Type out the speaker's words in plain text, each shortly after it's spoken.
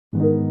My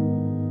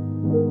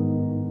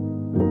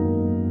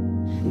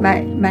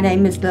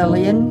name is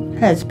Lillian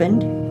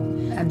Husband.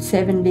 I'm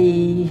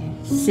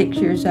 76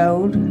 years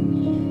old.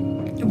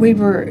 We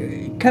were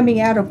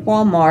coming out of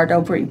Walmart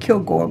over in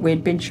Kilgore.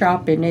 We'd been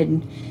shopping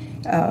and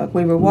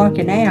we were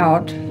walking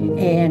out,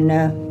 and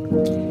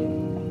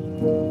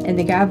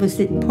the guy was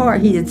at the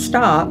park. He had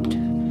stopped,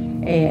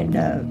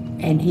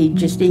 and he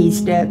just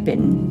eased up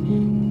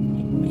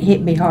and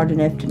hit me hard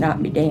enough to knock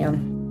me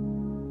down.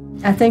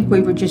 I think we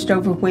were just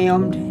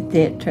overwhelmed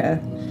that,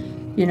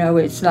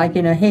 it's like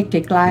in a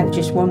hectic life,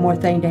 just one more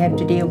thing to have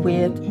to deal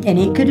with. And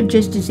it could have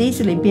just as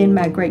easily been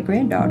my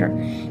great-granddaughter,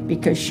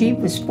 because she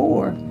was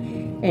 4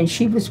 and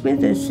she was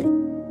with us.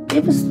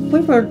 It was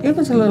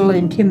a little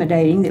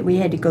intimidating that we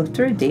had to go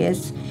through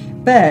this,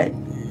 but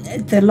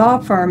the law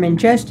firm, and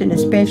Justin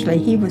especially,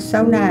 he was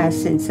so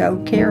nice and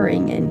so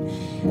caring, and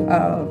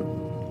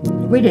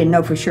we didn't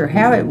know for sure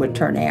how it would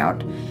turn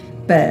out,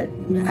 but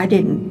I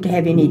didn't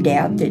have any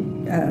doubt that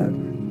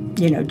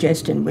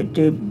Justin would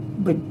do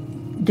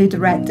the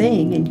right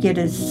thing and get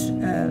us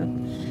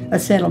a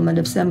settlement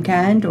of some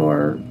kind,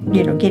 or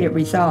get it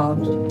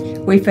resolved.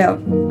 We felt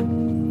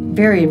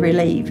very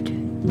relieved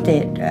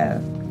that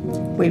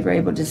we were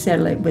able to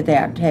settle it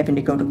without having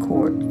to go to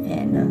court,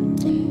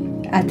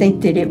 and I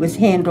think that it was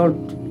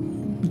handled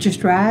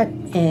just right,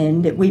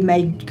 and that we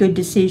made good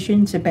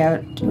decisions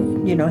about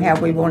how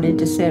we wanted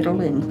to settle,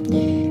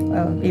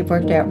 and it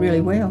worked out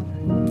really well.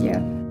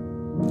 Yeah,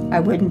 I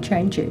wouldn't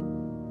change it.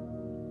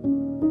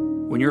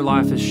 When your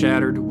life is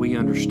shattered, we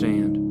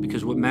understand,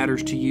 because what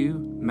matters to you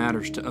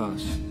matters to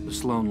us, the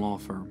Sloan Law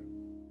Firm.